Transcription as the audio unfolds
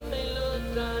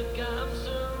like I'm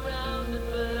surrounded,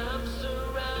 but I'm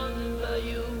surrounded by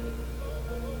you.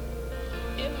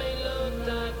 It may look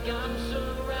like I'm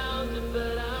surrounded,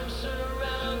 but I'm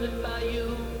surrounded by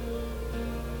you.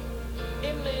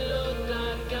 It may look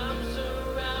like I'm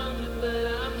surrounded, but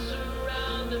I'm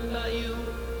surrounded by you.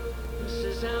 This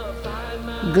is how I find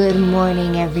my. Good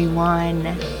morning,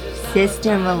 everyone.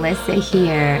 Sister Melissa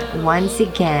here once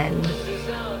again.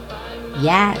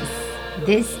 Yes,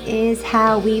 this is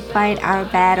how we fight our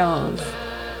battles,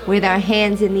 with our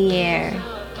hands in the air,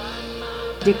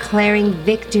 declaring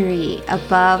victory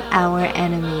above our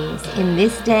enemies in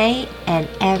this day and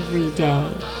every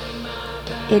day.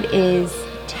 It is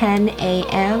 10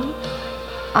 a.m.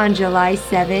 on July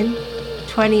 7,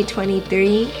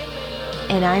 2023,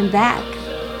 and I'm back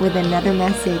with another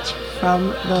message from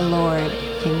the Lord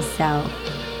Himself.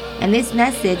 And this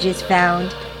message is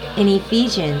found in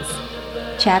Ephesians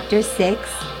chapter 6,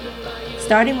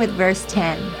 starting with verse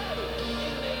 10.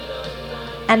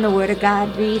 And the Word of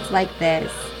God reads like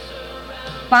this: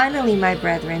 Finally, my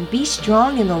brethren, be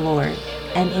strong in the Lord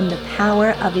and in the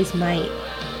power of His might.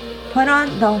 Put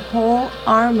on the whole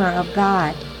armor of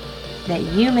God, that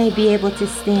you may be able to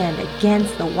stand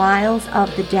against the wiles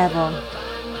of the devil.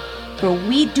 For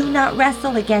we do not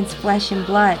wrestle against flesh and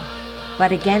blood,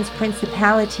 but against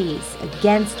principalities,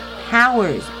 against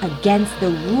powers, against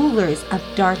the rulers of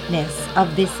darkness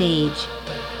of this age,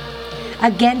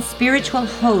 against spiritual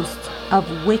hosts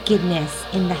of wickedness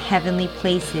in the heavenly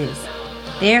places.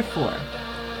 Therefore,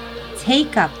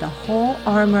 take up the whole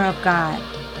armor of God,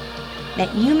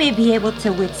 that you may be able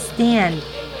to withstand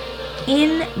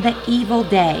in the evil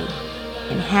day,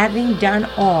 and having done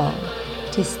all,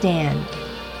 to stand.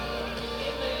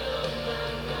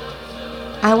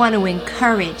 I want to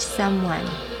encourage someone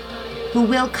who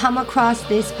will come across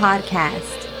this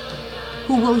podcast,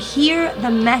 who will hear the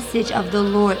message of the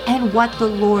Lord and what the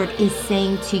Lord is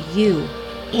saying to you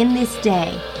in this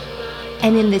day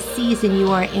and in the season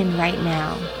you are in right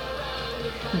now.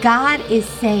 God is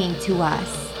saying to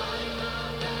us,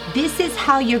 this is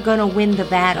how you're going to win the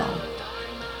battle.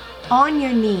 On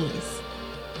your knees,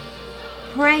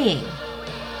 praying,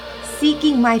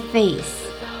 seeking my face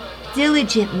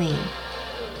diligently,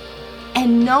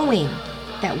 and knowing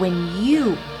that when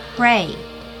you pray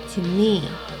to me,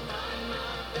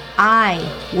 I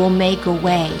will make a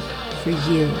way for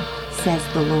you, says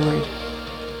the Lord.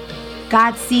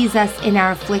 God sees us in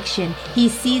our affliction. He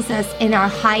sees us in our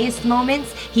highest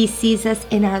moments. He sees us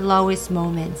in our lowest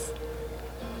moments.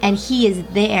 And He is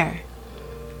there,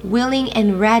 willing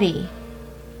and ready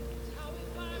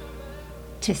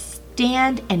to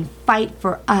stand and fight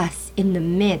for us in the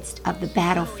midst of the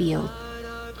battlefield.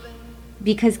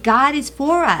 Because God is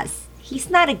for us. He's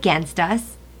not against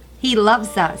us. He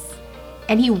loves us.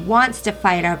 And He wants to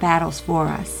fight our battles for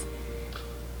us.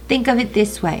 Think of it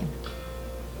this way.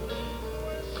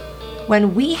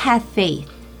 When we have faith,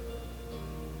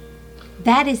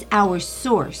 that is our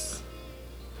source.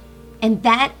 And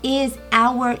that is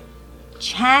our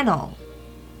channel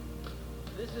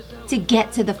to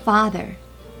get to the Father.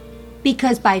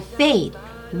 Because by faith,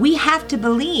 we have to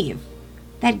believe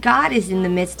that God is in the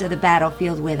midst of the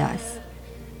battlefield with us.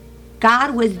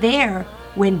 God was there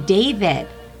when David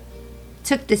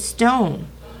took the stone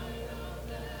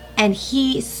and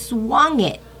he swung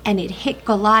it and it hit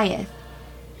Goliath.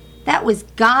 That was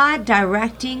God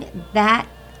directing that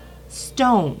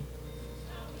stone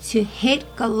to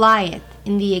hit Goliath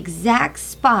in the exact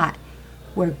spot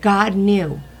where God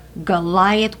knew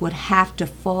Goliath would have to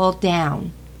fall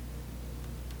down.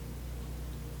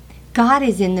 God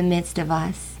is in the midst of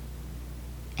us.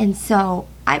 And so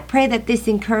I pray that this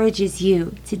encourages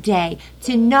you today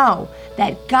to know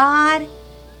that God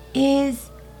is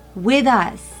with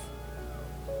us.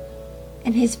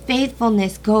 And His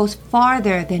faithfulness goes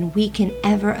farther than we can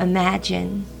ever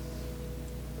imagine.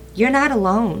 You're not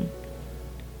alone.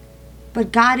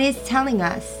 But God is telling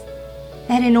us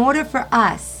that in order for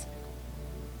us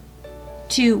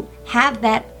to have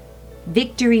that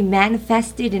victory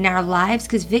manifested in our lives,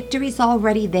 because victory is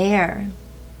already there.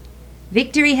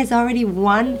 Victory has already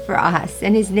won for us,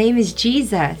 and His name is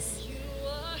Jesus.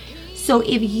 So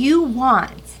if you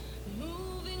want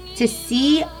to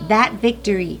see that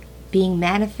victory being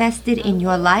manifested in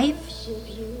your life,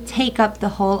 take up the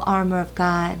whole armor of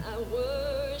God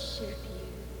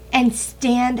and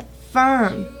stand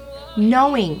firm,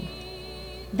 knowing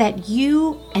that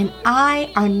you and I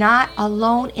are not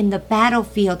alone in the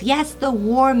battlefield. Yes, the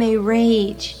war may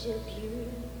rage,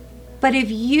 but if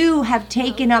you have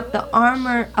taken up the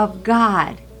armor of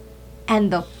God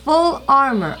and the full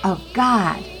armor of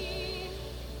God,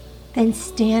 then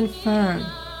stand firm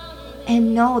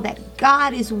and know that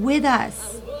God is with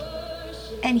us.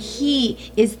 And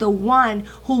He is the one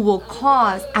who will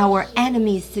cause our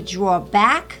enemies to draw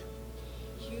back.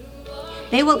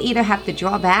 They will either have to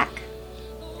draw back,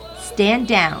 stand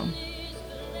down,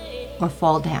 or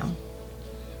fall down.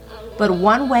 But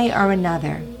one way or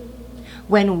another,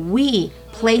 when we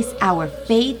place our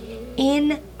faith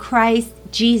in Christ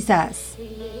Jesus,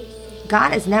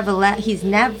 God has He's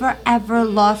never ever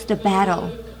lost a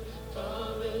battle.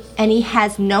 And He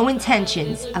has no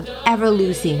intentions of ever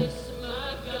losing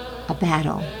a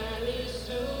battle.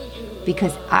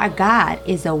 Because our God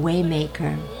is a way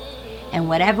maker. And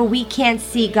whatever we can't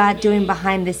see God doing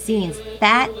behind the scenes,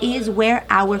 that is where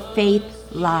our faith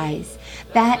lies.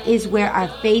 That is where our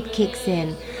faith kicks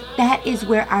in. That is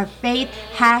where our faith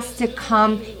has to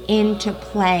come into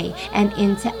play and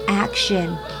into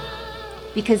action.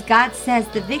 Because God says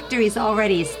the victory is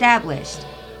already established.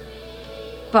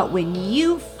 But when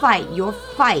you fight your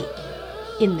fight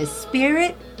in the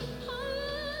Spirit,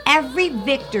 every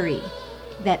victory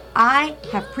that I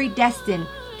have predestined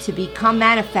to become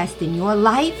manifest in your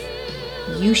life,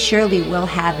 you surely will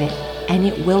have it, and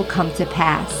it will come to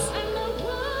pass.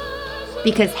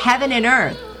 Because heaven and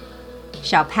earth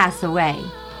shall pass away,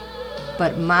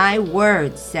 but my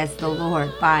words, says the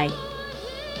Lord, by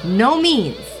no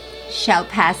means shall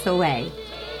pass away.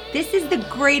 This is the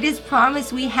greatest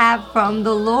promise we have from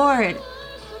the Lord,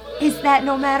 is that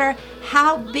no matter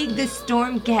how big the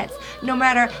storm gets, no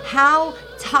matter how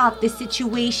tough the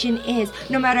situation is,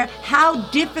 no matter how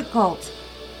difficult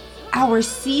our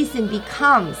season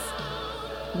becomes,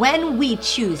 when we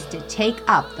choose to take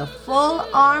up the full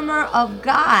armor of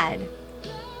God,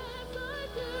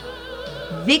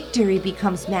 victory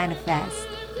becomes manifest.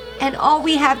 And all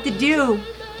we have to do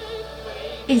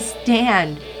is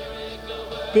stand.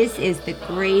 This is the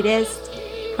greatest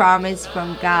promise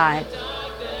from God.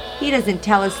 He doesn't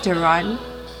tell us to run.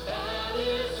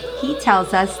 He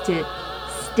tells us to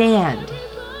stand.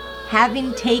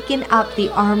 Having taken up the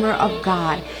armor of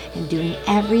God and doing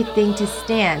everything to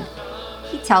stand,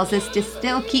 He tells us to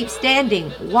still keep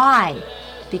standing. Why?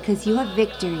 Because your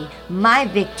victory, my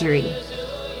victory,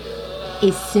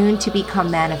 is soon to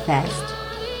become manifest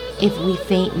if we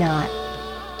faint not.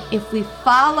 If we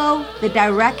follow the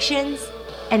directions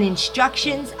and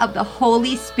instructions of the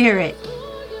Holy Spirit,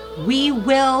 we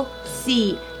will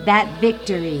see that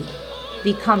victory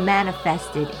become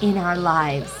manifested in our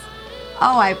lives.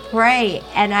 Oh, I pray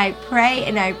and I pray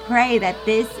and I pray that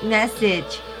this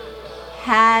message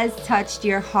has touched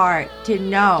your heart to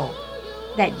know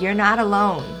that you're not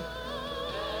alone,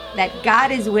 that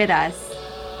God is with us,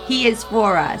 He is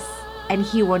for us, and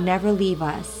He will never leave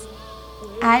us.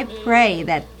 I pray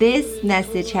that this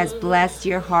message has blessed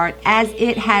your heart as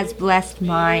it has blessed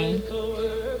mine.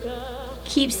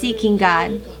 Keep seeking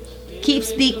God. Keep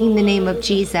speaking the name of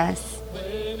Jesus.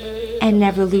 And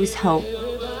never lose hope.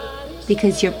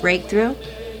 Because your breakthrough,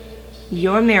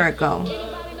 your miracle,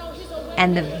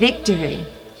 and the victory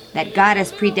that God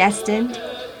has predestined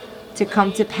to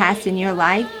come to pass in your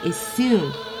life is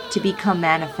soon to become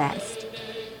manifest.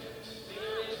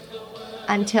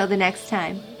 Until the next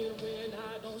time.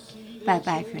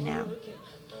 Bye-bye for now.